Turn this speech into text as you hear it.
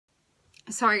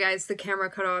Sorry guys, the camera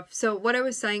cut off. So what I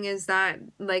was saying is that,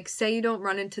 like, say you don't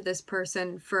run into this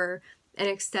person for an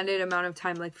extended amount of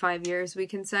time, like 5 years, we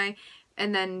can say,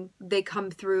 and then they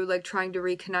come through, like, trying to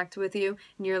reconnect with you,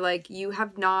 and you're like, you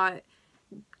have not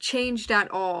changed at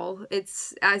all.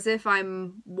 It's as if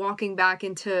I'm walking back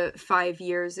into 5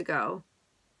 years ago.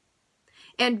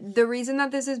 And the reason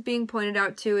that this is being pointed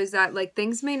out too is that, like,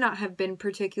 things may not have been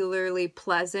particularly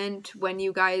pleasant when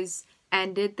you guys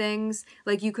ended things.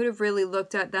 Like, you could have really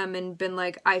looked at them and been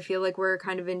like, I feel like we're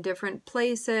kind of in different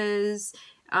places.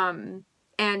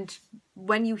 And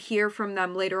when you hear from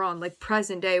them later on, like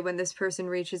present day, when this person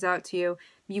reaches out to you,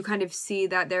 you kind of see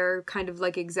that they're kind of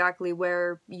like exactly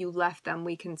where you left them,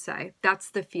 we can say.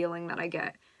 That's the feeling that I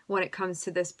get when it comes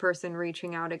to this person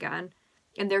reaching out again.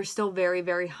 And they're still very,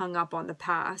 very hung up on the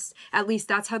past. At least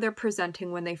that's how they're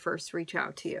presenting when they first reach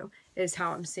out to you, is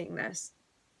how I'm seeing this.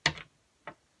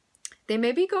 They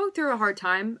may be going through a hard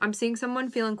time. I'm seeing someone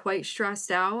feeling quite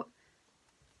stressed out.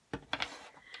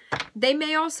 They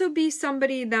may also be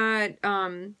somebody that,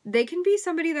 they can be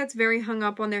somebody that's very hung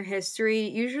up on their history.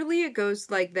 Usually it goes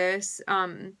like this.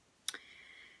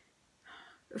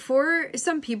 For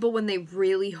some people, when they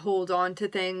really hold on to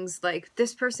things like,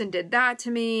 this person did that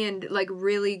to me, and like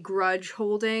really grudge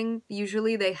holding,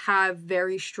 usually they have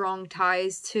very strong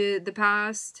ties to the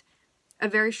past, a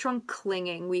very strong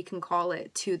clinging, we can call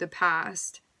it, to the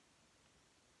past.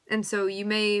 And so you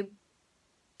may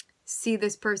see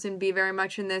this person be very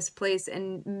much in this place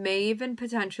and may even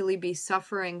potentially be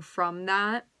suffering from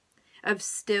that, of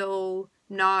still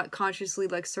not consciously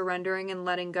like surrendering and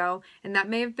letting go. And that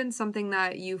may have been something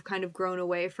that you've kind of grown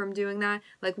away from doing, that,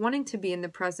 like wanting to be in the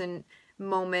present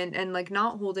moment and like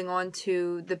not holding on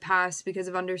to the past because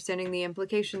of understanding the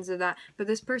implications of that. But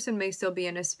this person may still be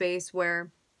in a space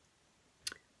where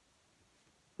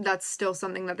that's still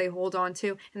something that they hold on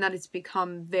to, and that it's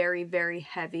become very, very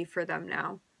heavy for them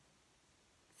now.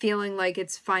 Feeling like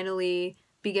it's finally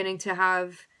beginning to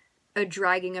have a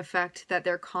dragging effect that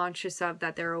they're conscious of,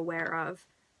 that they're aware of.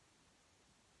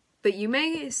 But you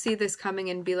may see this coming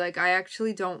and be like, I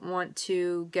actually don't want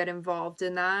to get involved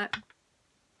in that.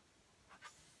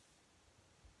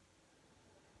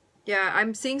 Yeah,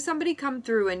 I'm seeing somebody come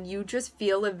through and you just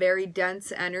feel a very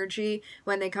dense energy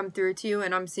when they come through to you,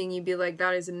 and I'm seeing you be like,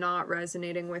 that is not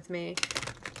resonating with me.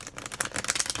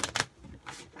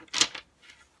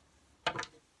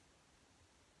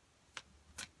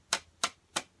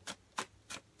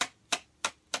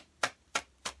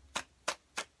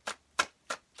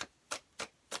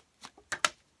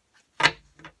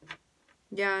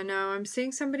 Yeah, no, I'm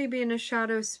seeing somebody be in a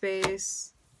shadow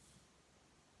space.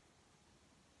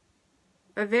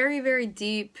 A very, very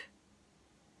deep,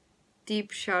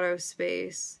 deep shadow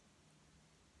space.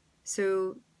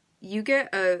 So you get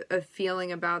a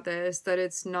feeling about this that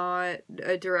it's not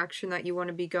a direction that you want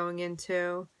to be going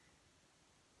into.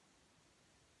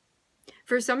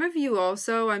 For some of you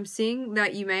also, I'm seeing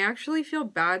that you may actually feel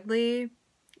badly,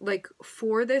 like,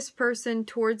 for this person,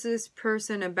 towards this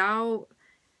person, about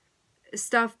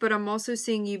stuff, but I'm also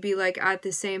seeing you be like, at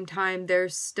the same time,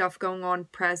 there's stuff going on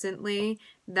presently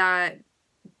that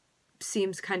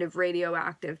seems kind of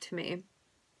radioactive to me.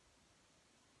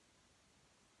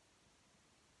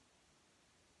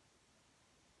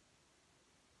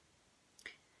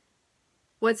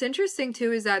 What's interesting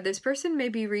too is that this person may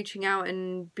be reaching out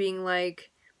and being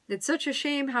like, it's such a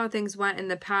shame how things went in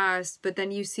the past, but then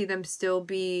you see them still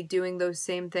be doing those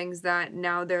same things that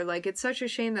now they're like, it's such a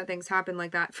shame that things happen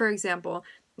like that. For example,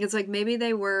 it's like maybe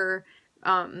they were,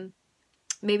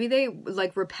 maybe they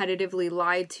like repetitively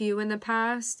lied to you in the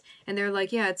past, and they're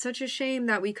like, yeah, it's such a shame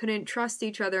that we couldn't trust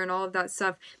each other and all of that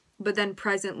stuff. But then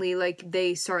presently, like,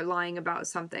 they start lying about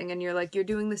something, and you're like, you're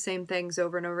doing the same things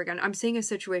over and over again. I'm seeing a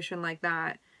situation like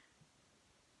that,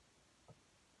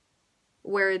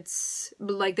 where it's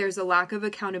like there's a lack of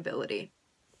accountability.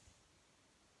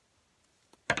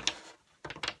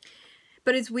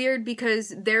 But it's weird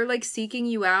because they're like seeking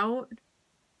you out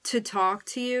to talk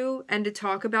to you and to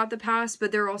talk about the past,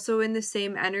 but they're also in the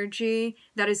same energy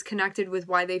that is connected with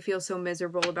why they feel so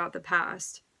miserable about the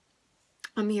past.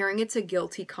 I'm hearing it's a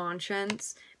guilty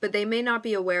conscience, but they may not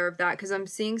be aware of that, because I'm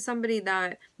seeing somebody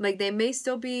that, like, they may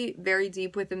still be very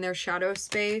deep within their shadow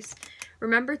space.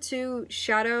 Remember too,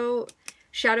 shadow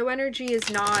energy is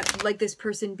not like this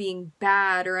person being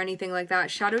bad or anything like that.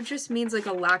 Shadow just means like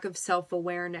a lack of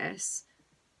self-awareness,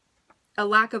 a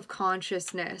lack of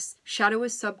consciousness. Shadow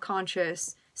is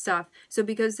subconscious stuff. So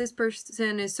because this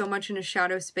person is so much in a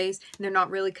shadow space and they're not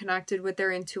really connected with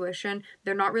their intuition,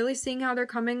 they're not really seeing how they're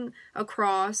coming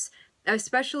across,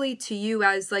 especially to you,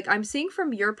 as like, I'm seeing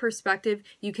from your perspective,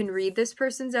 you can read this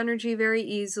person's energy very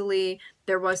easily.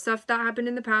 There was stuff that happened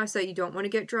in the past that you don't want to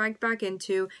get dragged back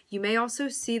into. You may also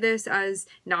see this as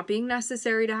not being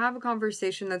necessary to have a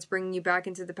conversation that's bringing you back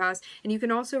into the past. And you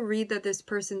can also read that this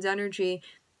person's energy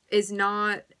is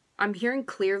not, I'm hearing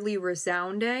clearly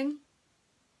resounding.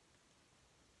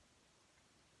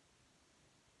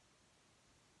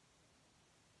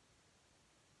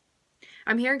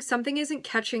 I'm hearing something isn't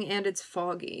catching and it's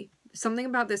foggy. Something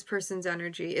about this person's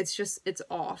energy, it's just, it's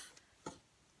off.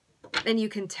 And you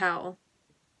can tell.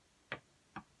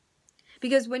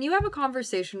 Because when you have a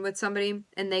conversation with somebody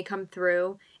and they come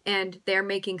through and they're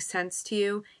making sense to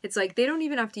you, it's like they don't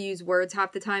even have to use words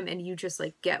half the time and you just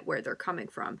like get where they're coming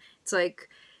from. It's like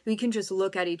we can just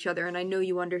look at each other and I know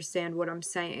you understand what I'm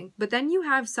saying. But then you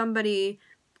have somebody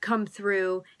come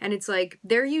through and it's like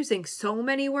they're using so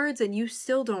many words and you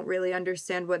still don't really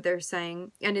understand what they're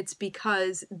saying, and it's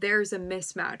because there's a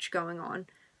mismatch going on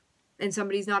and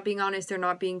somebody's not being honest, they're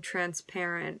not being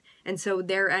transparent, and so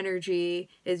their energy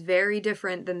is very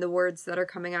different than the words that are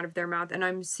coming out of their mouth. And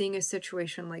I'm seeing a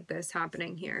situation like this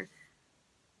happening here.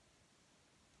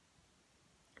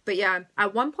 But yeah,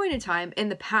 at one point in time in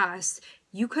the past,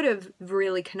 you could have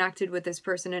really connected with this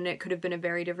person and it could have been a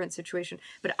very different situation.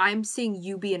 But I'm seeing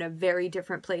you be in a very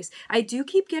different place. I do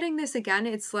keep getting this again.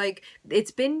 It's like,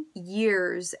 it's been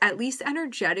years, at least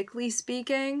energetically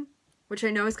speaking, which I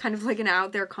know is kind of like an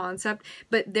out there concept,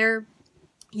 but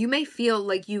you may feel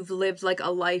like you've lived like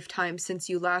a lifetime since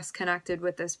you last connected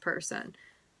with this person.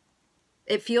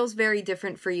 It feels very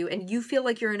different for you and you feel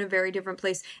like you're in a very different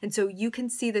place. And so you can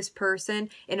see this person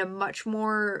in a much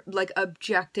more like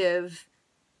objective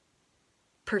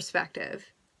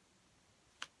perspective.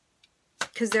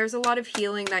 Because there's a lot of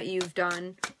healing that you've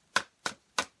done.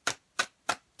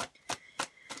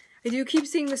 I do keep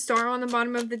seeing the star on the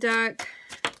bottom of the deck.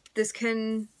 This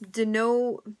can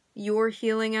denote your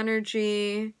healing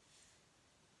energy.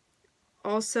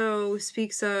 Also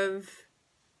speaks of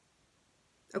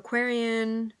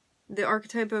Aquarian, the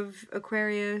archetype of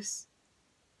Aquarius.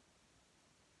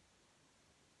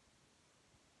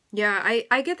 Yeah,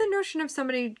 I get the notion of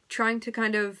somebody trying to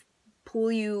kind of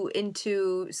pull you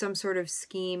into some sort of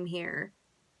scheme here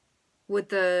with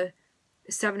the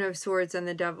Seven of Swords and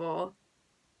the Devil.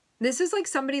 This is like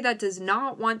somebody that does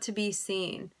not want to be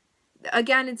seen.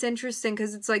 Again, it's interesting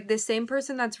because it's like this same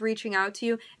person that's reaching out to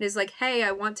you and is like, hey,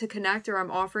 I want to connect, or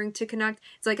I'm offering to connect.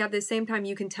 It's like at the same time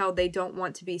you can tell they don't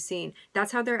want to be seen.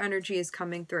 That's how their energy is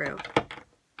coming through.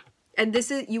 And this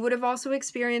is, you would have also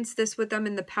experienced this with them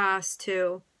in the past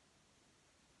too.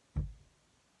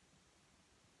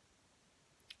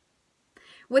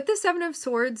 With the Seven of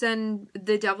Swords and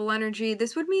the Devil energy,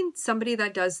 this would mean somebody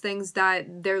that does things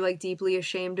that they're like deeply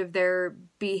ashamed of their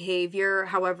behavior.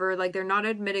 However, like they're not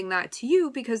admitting that to you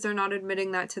because they're not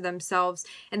admitting that to themselves,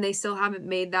 and they still haven't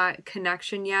made that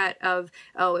connection yet of,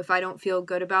 oh, if I don't feel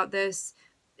good about this,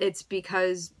 it's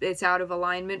because it's out of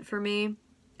alignment for me.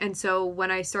 And so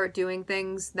when I start doing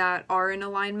things that are in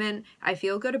alignment, I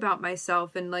feel good about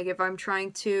myself. And like if I'm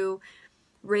trying to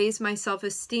raise my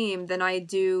self-esteem, then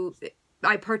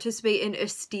I participate in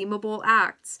esteemable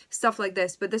acts, stuff like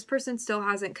this, but this person still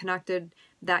hasn't connected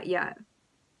that yet.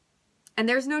 And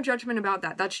there's no judgment about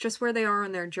that. That's just where they are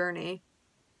on their journey.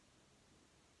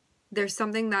 There's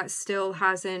something that still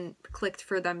hasn't clicked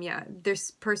for them yet.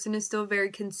 This person is still very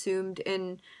consumed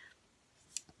in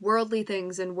worldly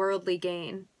things and worldly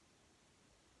gain.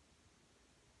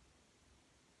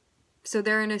 So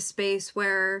they're in a space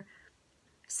where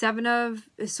Seven of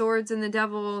Swords and the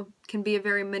Devil can be a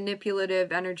very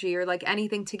manipulative energy, or like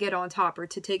anything to get on top or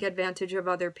to take advantage of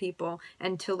other people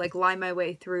and to like lie my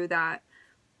way through that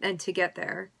and to get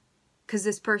there. Because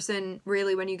this person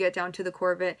really, when you get down to the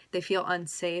core of it, they feel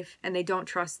unsafe and they don't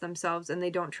trust themselves and they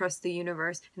don't trust the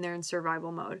universe, and they're in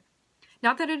survival mode.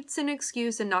 Not that it's an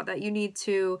excuse and not that you need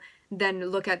to then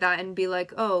look at that and be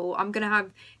like, oh, I'm going to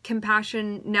have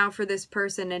compassion now for this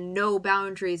person and no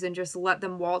boundaries and just let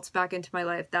them waltz back into my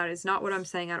life. That is not what I'm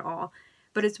saying at all.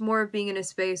 But it's more of being in a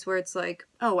space where it's like,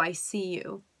 oh, I see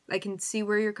you. I can see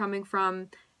where you're coming from.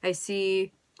 I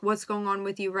see what's going on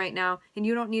with you right now. And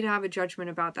you don't need to have a judgment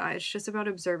about that. It's just about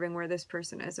observing where this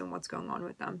person is and what's going on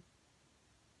with them.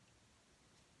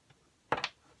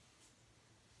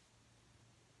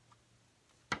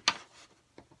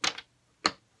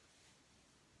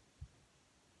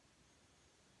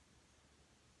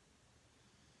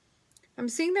 I'm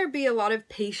seeing there be a lot of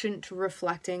patient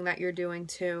reflecting that you're doing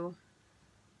too.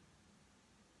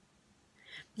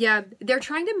 Yeah, they're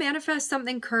trying to manifest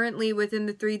something currently within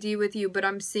the 3D with you, but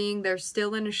I'm seeing they're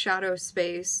still in a shadow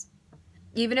space.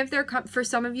 Even if they're, for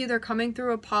some of you, they're coming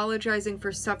through apologizing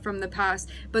for stuff from the past,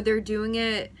 but they're doing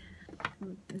it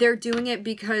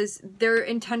because their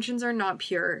intentions are not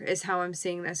pure, is how I'm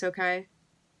seeing this, okay?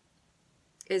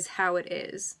 Is how it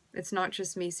is. It's not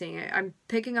just me seeing it. I'm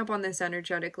picking up on this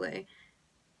energetically.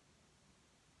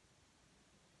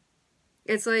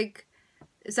 It's like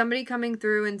somebody coming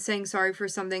through and saying sorry for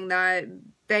something that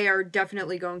they are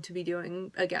definitely going to be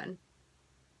doing again.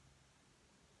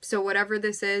 So whatever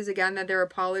this is, again, that they're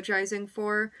apologizing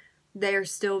for, they are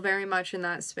still very much in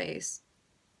that space.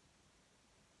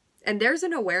 And there's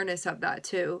an awareness of that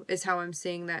too, is how I'm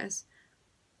seeing this.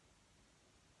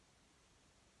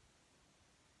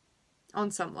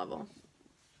 On some level.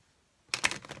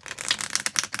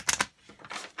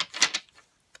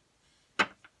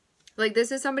 Like,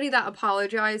 this is somebody that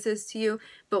apologizes to you,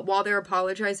 but while they're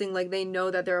apologizing, like, they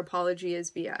know that their apology is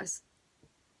BS.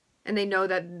 And they know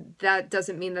that that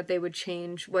doesn't mean that they would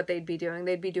change what they'd be doing.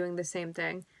 They'd be doing the same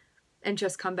thing and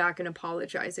just come back and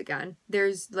apologize again.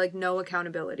 There's, like, no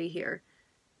accountability here.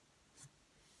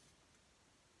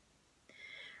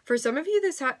 For some of you,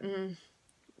 this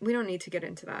we don't need to get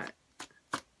into that.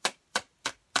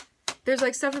 There's,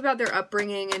 like, stuff about their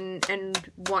upbringing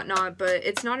and whatnot, but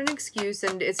it's not an excuse,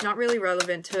 and it's not really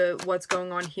relevant to what's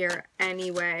going on here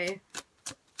anyway.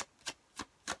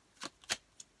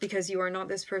 Because you are not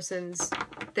this person's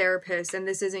therapist, and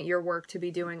this isn't your work to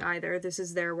be doing either. This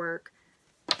is their work.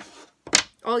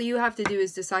 All you have to do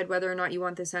is decide whether or not you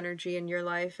want this energy in your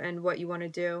life and what you want to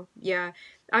do. Yeah,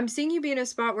 I'm seeing you be in a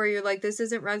spot where you're like, this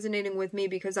isn't resonating with me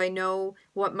because I know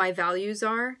what my values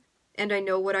are. And I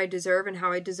know what I deserve and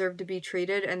how I deserve to be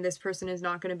treated, and this person is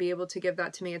not going to be able to give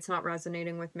that to me. It's not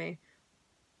resonating with me.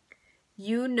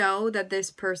 You know that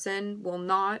this person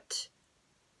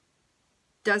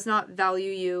does not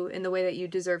value you in the way that you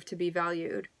deserve to be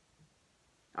valued.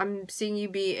 I'm seeing you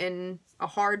be in a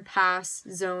hard pass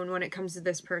zone when it comes to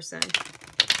this person.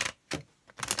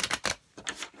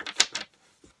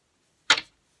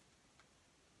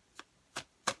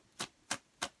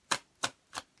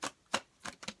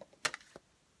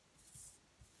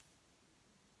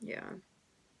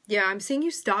 Yeah, I'm seeing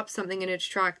you stop something in its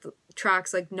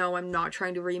tracks, like, no, I'm not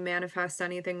trying to remanifest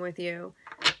anything with you.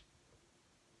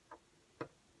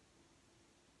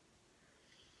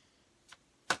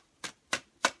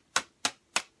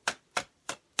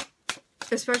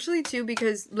 Especially, too,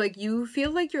 because, like, you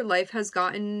feel like your life has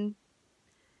gotten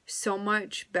so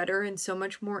much better and so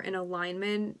much more in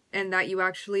alignment, and that you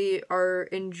actually are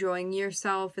enjoying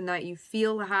yourself, and that you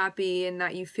feel happy, and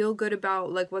that you feel good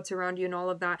about, like, what's around you and all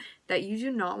of that, that you do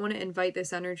not want to invite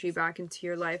this energy back into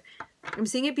your life. I'm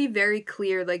seeing it be very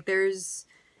clear, like, there's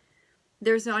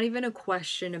not even a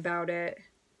question about it.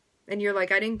 And you're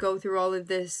like, I didn't go through all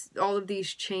of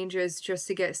these changes just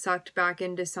to get sucked back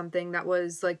into something that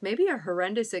was, like, maybe a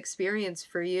horrendous experience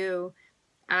for you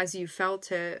as you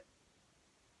felt it.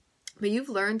 But you've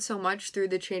learned so much through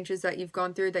the changes that you've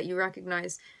gone through that you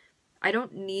recognize, I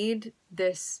don't need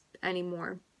this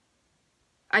anymore.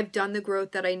 I've done the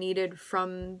growth that I needed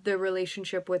from the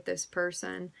relationship with this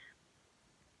person.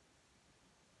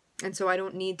 And so I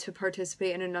don't need to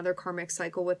participate in another karmic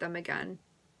cycle with them again.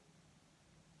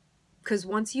 Because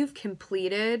once you've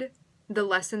completed the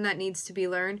lesson that needs to be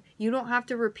learned, you don't have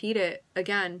to repeat it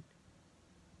again.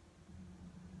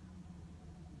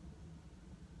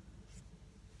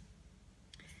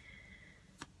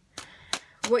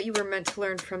 What you were meant to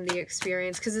learn from the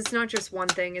experience, because it's not just one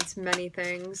thing, it's many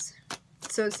things.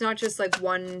 So it's not just like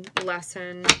one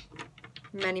lesson,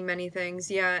 many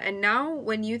things. Yeah. And now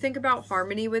when you think about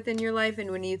harmony within your life,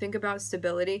 and when you think about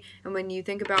stability, and when you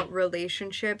think about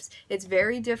relationships, it's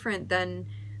very different than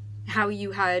how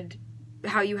you had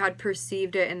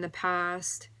perceived it in the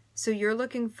past. So you're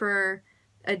looking for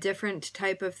a different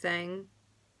type of thing.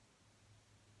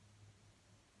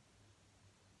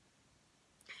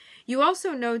 You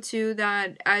also know too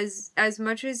that as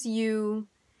much as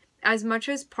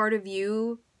part of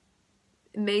you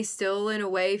may still in a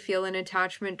way feel an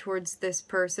attachment towards this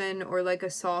person, or like a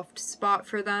soft spot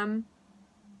for them,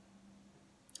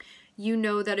 you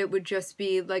know that it would just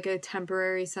be like a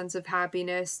temporary sense of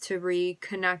happiness to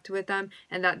reconnect with them,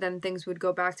 and that then things would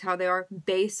go back to how they are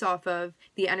based off of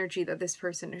the energy that this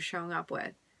person is showing up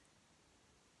with.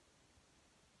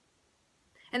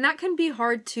 And that can be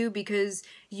hard too, because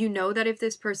you know that if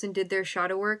this person did their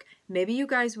shadow work, maybe you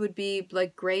guys would be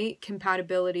like great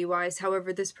compatibility wise.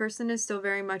 However, this person is still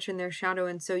very much in their shadow.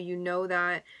 And so you know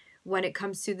that when it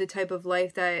comes to the type of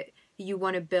life that you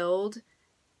want to build,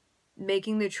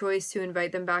 making the choice to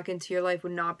invite them back into your life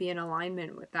would not be in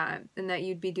alignment with that. And that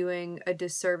you'd be doing a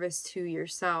disservice to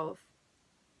yourself.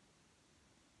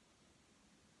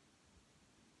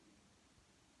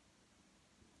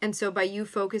 And so by you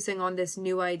focusing on this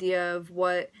new idea of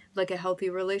what like a healthy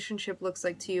relationship looks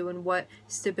like to you, and what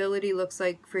stability looks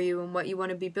like for you, and what you want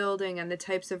to be building, and the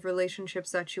types of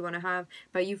relationships that you want to have,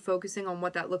 by you focusing on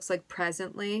what that looks like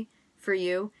presently for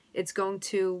you, it's going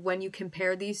to, when you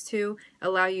compare these two,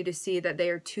 allow you to see that they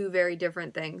are two very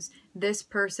different things. This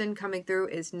person coming through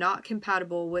is not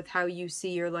compatible with how you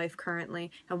see your life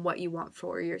currently and what you want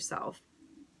for yourself.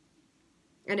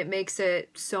 And it makes it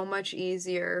so much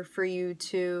easier for you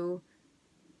to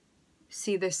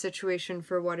see this situation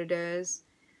for what it is.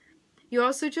 You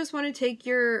also just want to take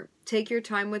your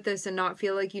time with this and not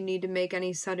feel like you need to make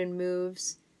any sudden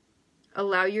moves.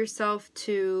 Allow yourself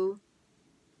to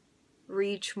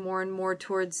reach more and more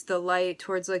towards the light,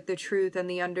 towards like the truth and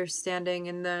the understanding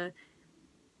and the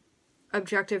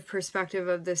objective perspective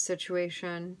of this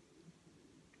situation.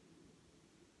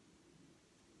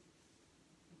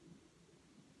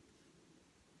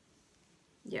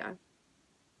 Yeah.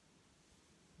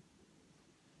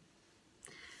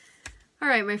 All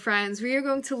right, my friends, we are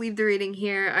going to leave the reading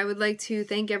here. I would like to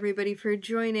thank everybody for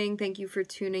joining. Thank you for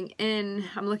tuning in.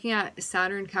 I'm looking at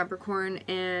Saturn, Capricorn,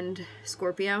 and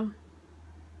Scorpio.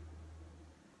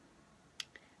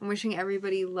 I'm wishing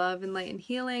everybody love and light and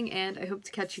healing, and I hope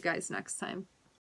to catch you guys next time.